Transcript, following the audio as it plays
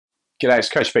G'day, it's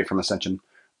Coach Pete from Ascension.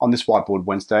 On this Whiteboard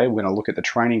Wednesday, we're going to look at the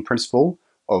training principle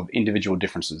of individual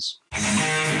differences.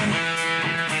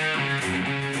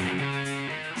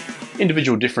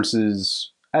 Individual differences,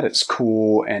 at its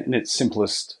core and in its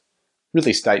simplest,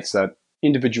 really states that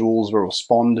individuals will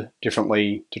respond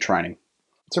differently to training.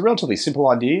 It's a relatively simple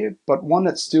idea, but one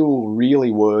that's still really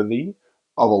worthy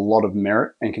of a lot of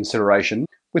merit and consideration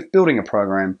with building a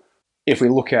program. If we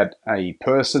look at a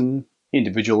person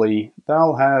individually,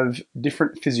 they'll have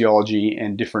different physiology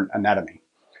and different anatomy.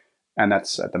 And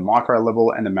that's at the micro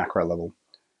level and the macro level.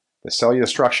 The cellular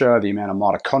structure, the amount of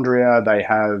mitochondria they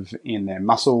have in their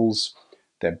muscles,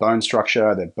 their bone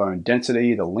structure, their bone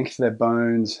density, the length of their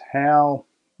bones, how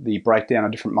the breakdown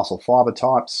of different muscle fiber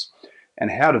types,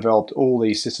 and how developed all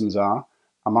these systems are,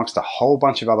 amongst a whole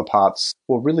bunch of other parts,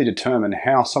 will really determine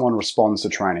how someone responds to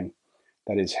training.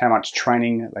 That is, how much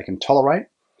training they can tolerate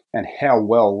and how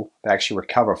well they actually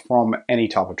recover from any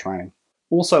type of training.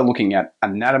 Also looking at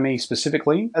anatomy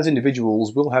specifically, as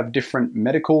individuals will have different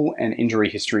medical and injury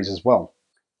histories as well.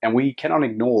 And we cannot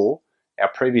ignore our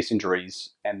previous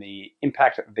injuries and the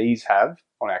impact that these have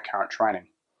on our current training.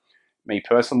 Me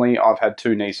personally, I've had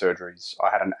 2 knee surgeries. I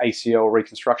had an ACL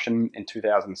reconstruction in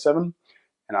 2007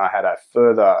 and I had a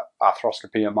further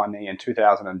arthroscopy on my knee in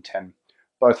 2010,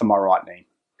 both on my right knee.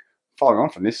 Following on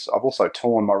from this, I've also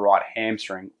torn my right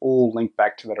hamstring, all linked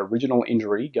back to that original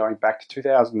injury going back to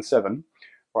 2007,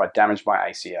 where I damaged my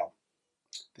ACL.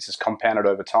 This is compounded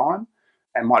over time,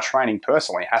 and my training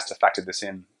personally has to factor this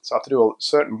in. So I have to do a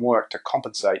certain work to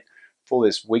compensate for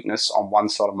this weakness on one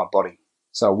side of my body.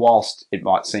 So whilst it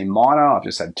might seem minor, I've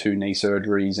just had 2 knee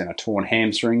surgeries and a torn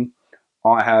hamstring,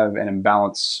 I have an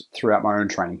imbalance throughout my own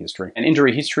training history. And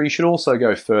injury history should also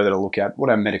go further to look at what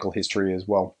our medical history is as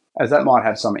well, as that might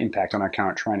have some impact on our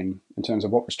current training in terms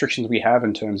of what restrictions we have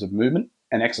in terms of movement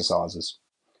and exercises,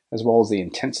 as well as the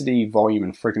intensity, volume,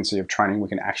 and frequency of training we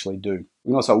can actually do. We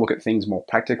can also look at things more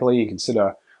practically and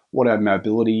consider what our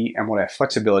mobility and what our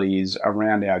flexibility is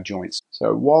around our joints.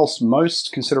 So whilst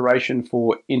most consideration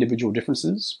for individual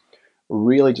differences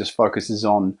really just focuses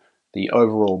on the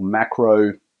overall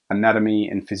macro anatomy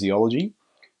and physiology,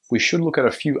 we should look at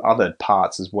a few other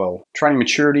parts as well. Training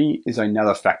maturity is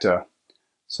another factor.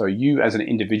 So you as an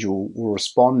individual will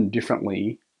respond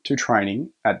differently to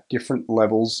training at different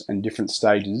levels and different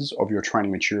stages of your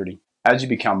training maturity. As you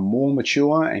become more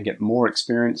mature and get more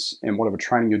experience in whatever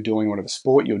training you're doing, whatever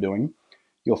sport you're doing,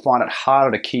 you'll find it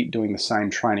harder to keep doing the same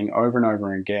training over and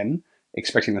over again,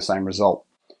 expecting the same result.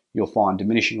 You'll find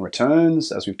diminishing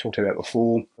returns, as we've talked about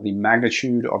before. The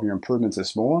magnitude of your improvements is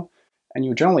smaller, and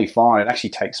you'll generally find it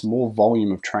actually takes more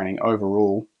volume of training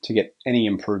overall to get any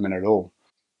improvement at all.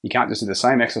 You can't just do the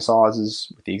same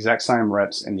exercises with the exact same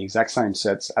reps and the exact same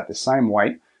sets at the same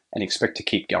weight and expect to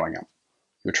keep going up.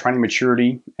 Your training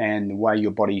maturity and the way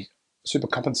your body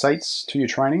supercompensates to your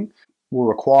training will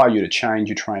require you to change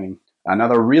your training.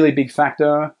 Another really big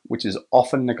factor, which is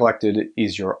often neglected,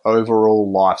 is your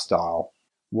overall lifestyle.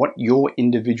 What your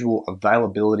individual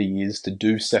availability is to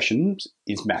do sessions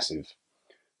is massive.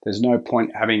 There's no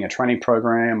point having a training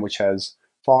program which has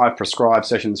 5 prescribed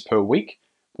sessions per week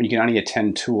when you can only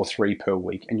attend 2 or 3 per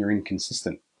week and you're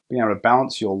inconsistent. Being able to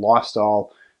balance your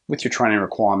lifestyle with your training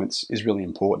requirements is really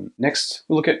important. Next,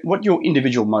 we'll look at what your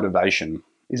individual motivation.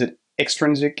 Is it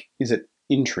extrinsic? Is it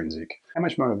intrinsic? How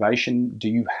much motivation do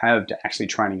you have to actually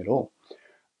training at all?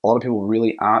 A lot of people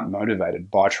really aren't motivated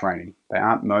by training. They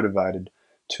aren't motivated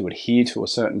to adhere to a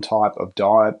certain type of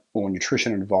diet or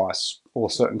nutrition advice or a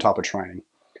certain type of training.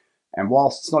 And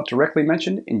whilst it's not directly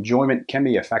mentioned, enjoyment can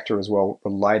be a factor as well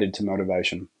related to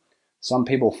motivation. Some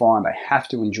people find they have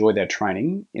to enjoy their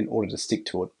training in order to stick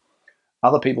to it.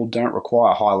 Other people don't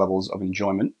require high levels of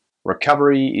enjoyment.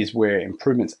 Recovery is where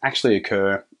improvements actually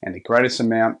occur, and the greatest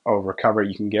amount of recovery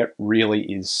you can get really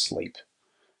is sleep.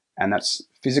 And that's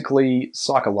physically,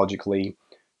 psychologically,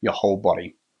 your whole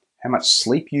body. How much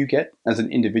sleep you get as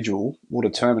an individual will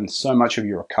determine so much of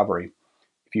your recovery.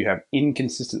 If you have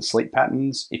inconsistent sleep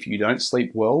patterns, if you don't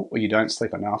sleep well or you don't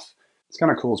sleep enough, it's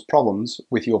going to cause problems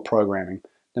with your programming,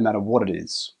 no matter what it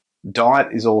is. Diet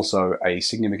is also a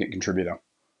significant contributor.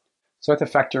 So you have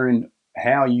to factor in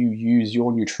how you use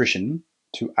your nutrition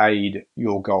to aid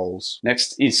your goals.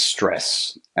 Next is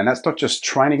stress. And that's not just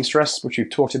training stress, which we've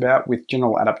talked about with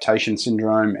general adaptation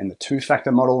syndrome and the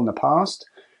 2-factor model in the past.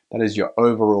 That is your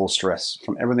overall stress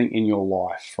from everything in your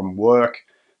life, from work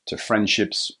to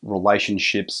friendships,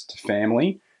 relationships, to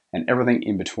family, and everything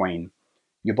in between.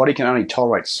 Your body can only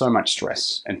tolerate so much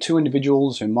stress, and 2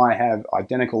 individuals who might have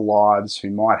identical lives, who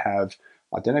might have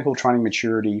identical training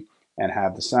maturity, and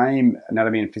have the same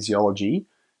anatomy and physiology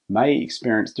may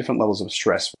experience different levels of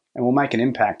stress. and will make an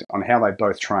impact on how they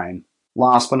both train.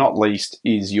 Last but not least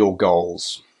is your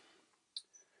goals.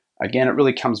 Again, it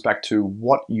really comes back to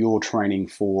what you're training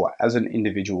for as an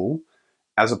individual,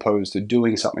 as opposed to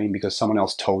doing something because someone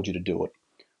else told you to do it.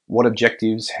 What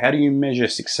objectives, how do you measure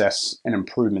success and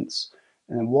improvements,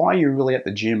 and why are you really at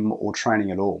the gym or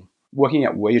training at all? Working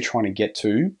out where you're trying to get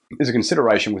to is a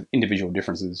consideration with individual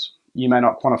differences. You may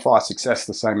not quantify success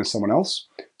the same as someone else,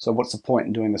 so what's the point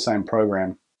in doing the same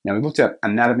program? Now, we've looked at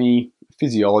anatomy,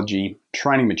 physiology,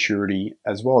 training maturity,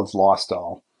 as well as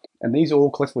lifestyle, and these all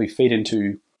collectively feed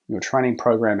into your training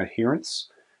program adherence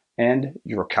and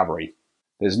your recovery.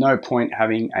 There's no point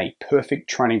having a perfect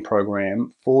training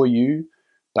program for you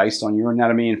based on your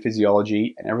anatomy and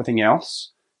physiology and everything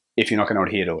else if you're not going to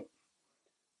adhere to it.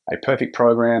 A perfect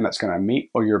program that's going to meet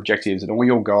all your objectives and all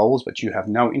your goals, but you have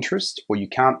no interest or you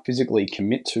can't physically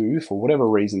commit to for whatever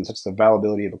reason, such as the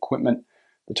availability of equipment,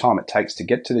 the time it takes to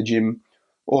get to the gym,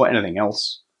 or anything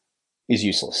else, is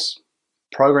useless.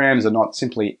 Programs are not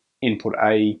simply input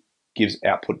A gives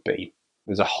output B.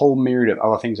 There's a whole myriad of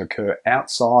other things occur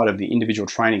outside of the individual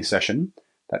training session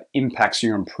that impacts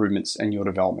your improvements and your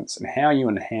developments and how you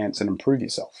enhance and improve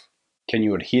yourself. Can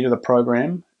you adhere to the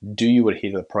program? Do you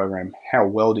adhere to the program? How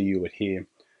well do you adhere?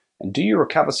 And do you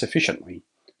recover sufficiently?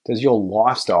 Does your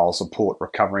lifestyle support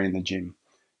recovery in the gym?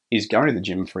 Is going to the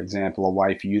gym, for example, a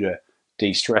way for you to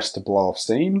de-stress, to blow off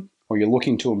steam, or you're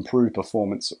looking to improve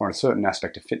performance or a certain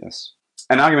aspect of fitness?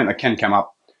 An argument that can come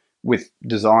up with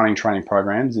designing training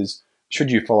programs is, should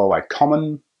you follow a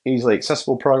common, easily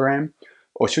accessible program,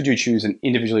 or should you choose an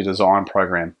individually designed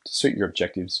program to suit your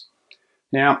objectives?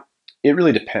 Now, it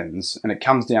really depends, and it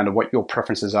comes down to what your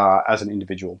preferences are as an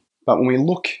individual. But when we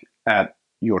look at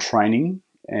your training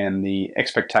and the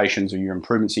expectations or your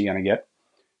improvements you're going to get,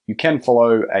 you can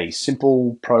follow a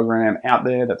simple program out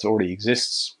there that already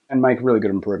exists and make really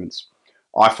good improvements.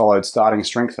 I followed Starting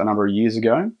Strength a number of years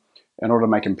ago in order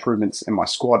to make improvements in my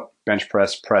squat, bench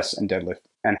press, press, and deadlift,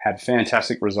 and had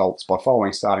fantastic results by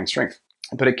following Starting Strength.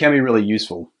 But it can be really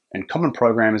useful, and Common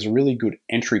Program is a really good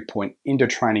entry point into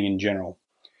training in general.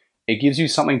 It gives you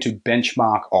something to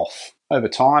benchmark off. Over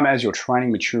time, as your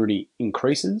training maturity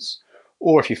increases,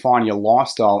 or if you find your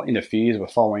lifestyle interferes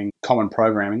with following common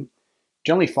programming,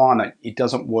 generally find that it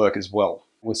doesn't work as well.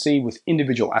 We'll see with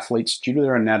individual athletes, due to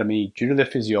their anatomy, due to their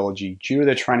physiology, due to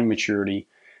their training maturity,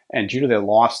 and due to their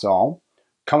lifestyle,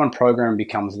 common programming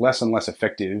becomes less and less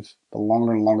effective the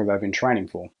longer and longer they've been training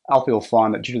for. Other people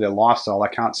find that due to their lifestyle,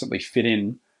 they can't simply fit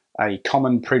in a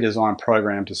common pre-designed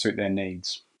program to suit their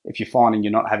needs. If you're finding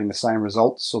you're not having the same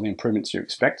results or the improvements you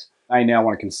expect, they now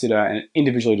want to consider an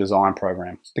individually designed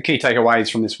program. The key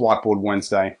takeaways from this Whiteboard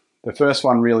Wednesday. The first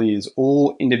one really is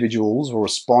all individuals will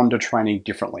respond to training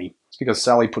differently. It's because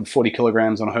Sally put 40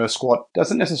 kilograms on her squat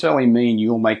doesn't necessarily mean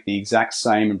you'll make the exact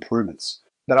same improvements.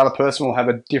 That other person will have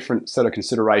a different set of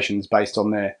considerations based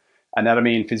on their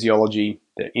anatomy and physiology,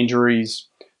 their injuries,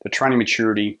 their training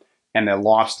maturity, and their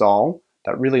lifestyle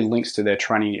that really links to their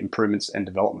training improvements and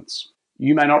developments.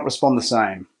 You may not respond the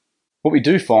same. What we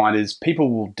do find is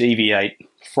people will deviate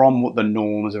from what the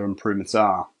norms or improvements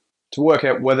are. To work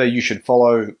out whether you should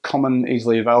follow common,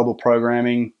 easily available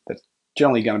programming that's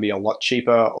generally going to be a lot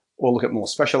cheaper, or look at more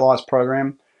specialized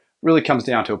program, really comes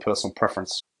down to a personal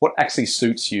preference. What actually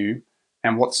suits you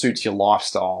and what suits your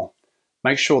lifestyle.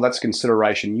 Make sure that's a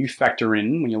consideration you factor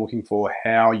in when you're looking for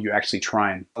how you actually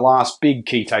train. The last big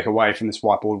key takeaway from this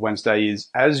Whiteboard Wednesday is,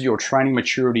 as your training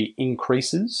maturity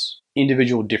increases,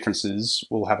 individual differences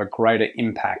will have a greater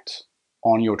impact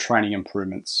on your training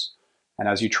improvements. And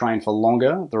as you train for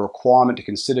longer, the requirement to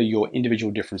consider your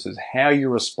individual differences, how you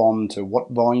respond to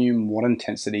what volume, what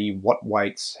intensity, what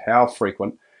weights, how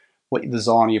frequent, what the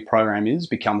design of your program is,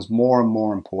 becomes more and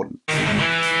more important.